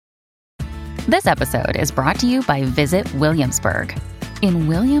This episode is brought to you by Visit Williamsburg. In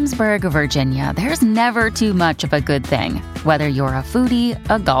Williamsburg, Virginia, there's never too much of a good thing. Whether you're a foodie,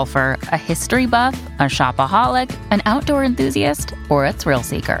 a golfer, a history buff, a shopaholic, an outdoor enthusiast, or a thrill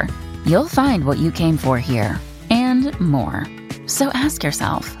seeker, you'll find what you came for here and more. So ask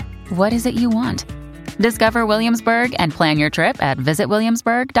yourself, what is it you want? Discover Williamsburg and plan your trip at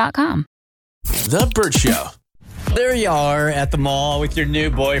visitwilliamsburg.com. The Burt Show. There you are at the mall with your new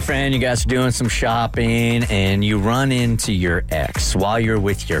boyfriend. You guys are doing some shopping and you run into your ex while you're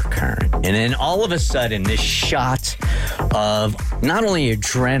with your current. And then all of a sudden, this shot of not only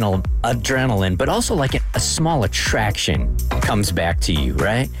adrenaline, but also like a small attraction comes back to you,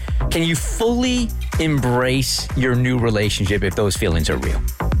 right? Can you fully embrace your new relationship if those feelings are real?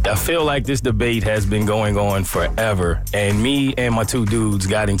 I feel like this debate has been going on forever. And me and my two dudes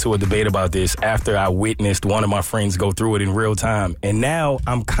got into a debate about this after I witnessed one of my friends go through it in real time. And now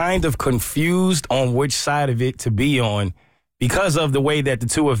I'm kind of confused on which side of it to be on because of the way that the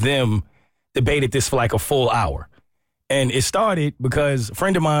two of them debated this for like a full hour. And it started because a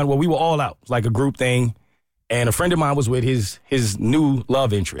friend of mine, we were all out, like a group thing. And a friend of mine was with his new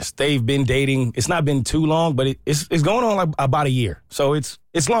love interest. They've been dating. It's not been too long, but it's going on like about a year. So it's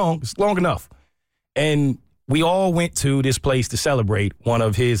long. It's long enough. And we all went to this place to celebrate one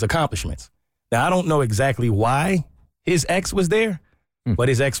of his accomplishments. Now, I don't know exactly why his ex was there, but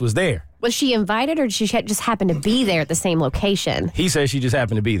his ex was there. Was she invited or did she just happen to be there at the same location? He says she just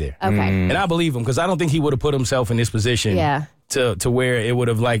happened to be there. Okay. And I believe him because I don't think he would have put himself in this position. Yeah. To where it would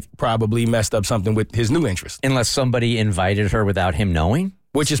have like probably messed up something with his new interest. Unless somebody invited her without him knowing?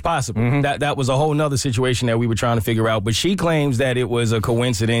 Which is possible. That was a whole nother situation that we were trying to figure out. But she claims that it was a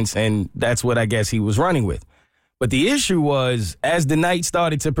coincidence, and that's what I guess he was running with. But the issue was, as the night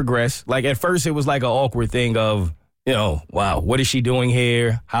started to progress, like at first it was like an awkward thing of, wow, what is she doing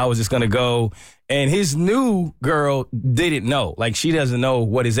here? How is this going to go? And his new girl didn't know. Like, she doesn't know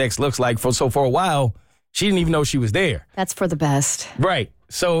what his ex looks like. So for a while, she didn't even know she was there. That's for the best. Right.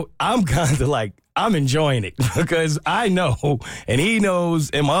 So I'm kind of like, I'm enjoying it because I know and he knows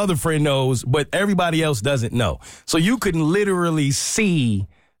and my other friend knows, but everybody else doesn't know. So you can literally see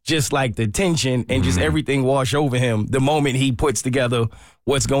just like the tension and just everything wash over him the moment he puts together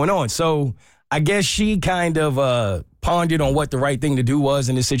what's going on. So I guess she kind of pondered on what the right thing to do was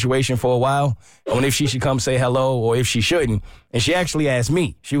in this situation for a while, on if she should come say hello or if she shouldn't. And she actually asked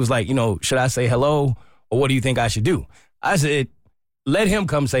me. She was like, should I say hello? Or what do you think I should do? I said, let him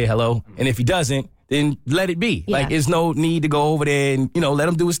come say hello. And if he doesn't, then let it be. Yeah. Like, there's no need to go over there and, let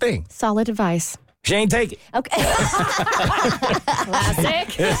him do his thing. Solid advice. She ain't take it. Okay.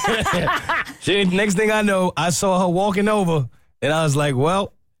 Classic. Next thing I know, I saw her walking over, and I was like,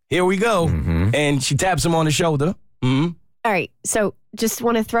 well, here we go. And she taps him on the shoulder. All right. So just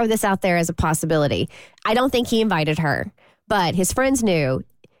want to throw this out there as a possibility. I don't think he invited her, but his friends knew.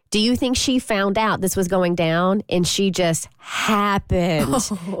 Do you think she found out this was going down and she just happened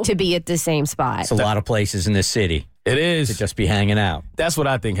to be at the same spot? It's a lot of places in this city It is. to just be hanging out. That's what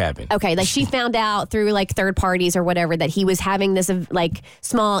I think happened. Okay, like she found out through like third parties or whatever that he was having this like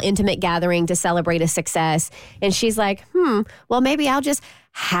small intimate gathering to celebrate a success. And she's like, well, maybe I'll just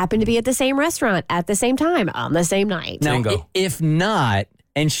happen to be at the same restaurant at the same time on the same night. Now, Bingo. if not,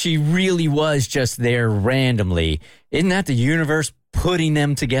 and she really was just there randomly, isn't that the universe putting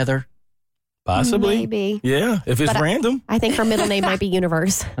them together? Possibly. Maybe. Yeah, if it's But random. I think her middle name might be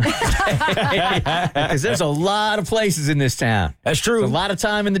Universe. Because there's a lot of places in this town. That's true. There's a lot of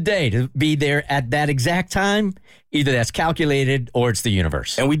time in the day to be there at that exact time. Either that's calculated or it's the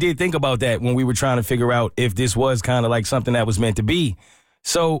universe. And we did think about that when we were trying to figure out if this was kind of like something that was meant to be.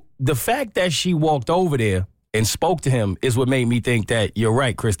 So the fact that she walked over there and spoke to him is what made me think that you're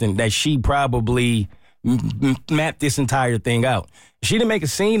right, Kristen, that she probably mapped this entire thing out. She didn't make a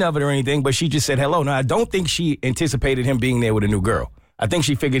scene of it or anything, but she just said hello. Now, I don't think she anticipated him being there with a new girl. I think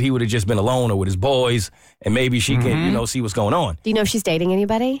she figured he would have just been alone or with his boys, and maybe she can, see what's going on. Do you know if she's dating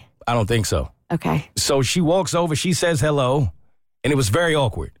anybody? I don't think so. Okay. So she walks over, she says hello, and it was very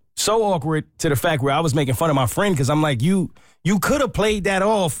awkward. So awkward to the fact where I was making fun of my friend because I'm like, you could have played that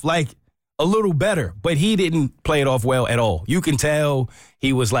off like a little better, but he didn't play it off well at all. You can tell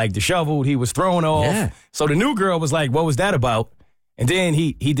he was like disheveled, he was thrown off. Yeah. So the new girl was like, what was that about? And then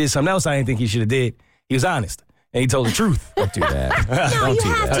he did something else I didn't think he should have did. He was honest. And he told the truth. Don't do that. No, you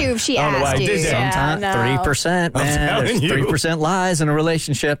have to if she I don't know why asked he you. did that. Sometimes 3%, man. telling There's you. 3% lies in a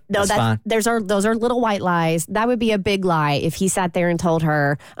relationship. No, That's fine. those are little white lies. That would be a big lie if he sat there and told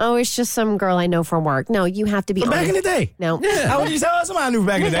her, "Oh, it's just some girl I know from work." No, you have to be But back honest. in the day. No. How would you tell somebody I knew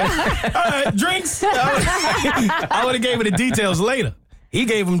back in the day? All right, drinks. I would have gave her the details later. He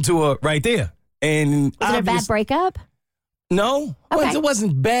gave them to her right there. And Was it a bad breakup? No. Okay. It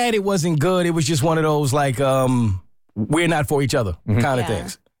wasn't bad. It wasn't good. It was just one of those, like, we're not for each other kind of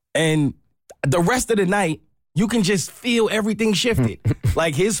things. And the rest of the night, you can just feel everything shifted.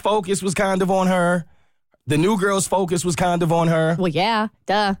 Like, his focus was kind of on her. The new girl's focus was kind of on her. Well, yeah,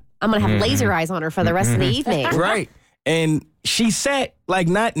 duh. I'm going to have laser eyes on her for the rest of the evening. Right. And she sat, like,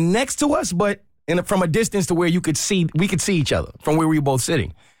 not next to us, but from a distance to where we could see each other from where we were both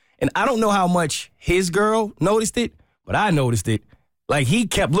sitting. And I don't know how much his girl noticed it, but I noticed it. Like, he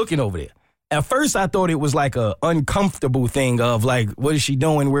kept looking over there. At first, I thought it was like a uncomfortable thing of, like, what is she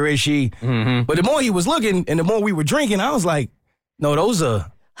doing? Where is she? Mm-hmm. But the more he was looking and the more we were drinking, I was like, no,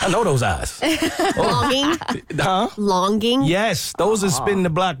 I know those eyes. Longing? Huh? Longing? Yes, those are spin the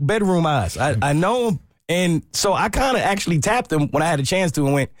block bedroom eyes. I know them. And so I kind of actually tapped him when I had a chance to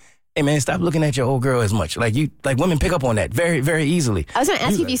and went, hey, man, stop looking at your old girl as much. Like, women pick up on that very, very easily. I was going to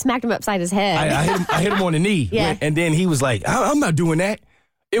ask you if you smacked him upside his head. I hit him on the knee. Yeah. And then he was like, I'm not doing that.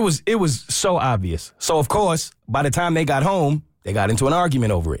 It was so obvious. So, of course, by the time they got home, they got into an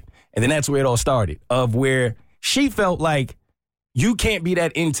argument over it. And then that's where it all started, of where she felt like, you can't be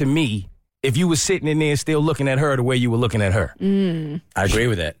that into me if you were sitting in there still looking at her the way you were looking at her. I agree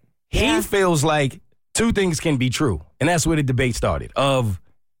with that. He feels like two things can be true. And that's where the debate started, of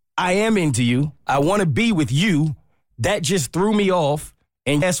I am into you. I want to be with you. That just threw me off.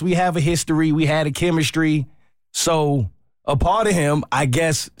 And yes, we have a history. We had a chemistry. So a part of him, I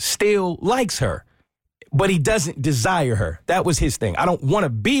guess, still likes her. But he doesn't desire her. That was his thing. I don't want to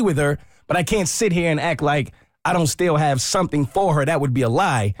be with her, but I can't sit here and act like I don't still have something for her. That would be a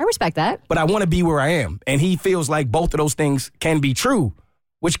lie. I respect that. But I want to be where I am. And he feels like both of those things can be true,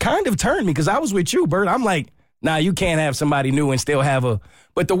 which kind of turned me because I was with you, Bert. I'm like, nah, you can't have somebody new and still have a...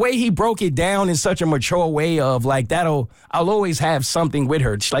 But the way he broke it down in such a mature way of like, I'll always have something with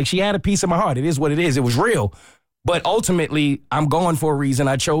her. Like, she had a piece of my heart. It is what it is. It was real. But ultimately, I'm gone for a reason.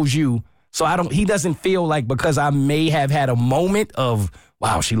 I chose you. So he doesn't feel like because I may have had a moment of,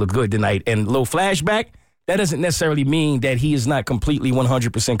 wow, she looked good tonight, and a little flashback, that doesn't necessarily mean that he is not completely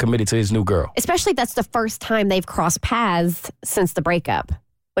 100% committed to his new girl. Especially if that's the first time they've crossed paths since the breakup,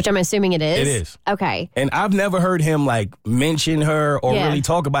 which I'm assuming it is. It is. Okay. And I've never heard him, like, mention her or really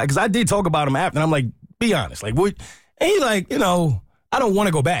talk about it. Because I did talk about him after, and I'm like, be honest. Like, what? And he's like, I don't want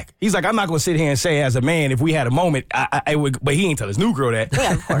to go back. He's like, I'm not going to sit here and say as a man, if we had a moment, I would, but he ain't tell his new girl that.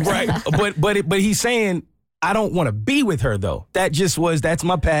 Yeah, of course. Right. But he's saying, I don't want to be with her, though. That's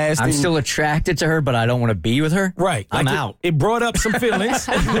my past. I'm still attracted to her, but I don't want to be with her. Right. I'm like out. It brought up some feelings.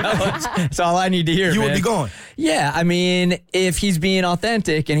 That's all I need to hear, You man. would be gone. Yeah, I mean, if he's being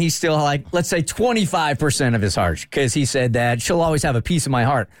authentic and he's still like, let's say 25% of his heart, because he said that she'll always have a piece of my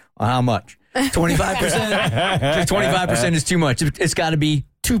heart. Well, how much? 25%? 25% is too much. It's got to be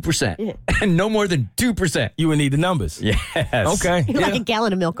 2%. And no more than 2%. You would need the numbers. Yes. Okay. You're like a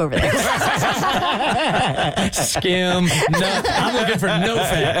gallon of milk over there. Skim. No, I'm looking for no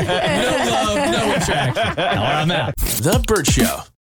fat, no love, no attraction. Now I'm out. The Bert Show.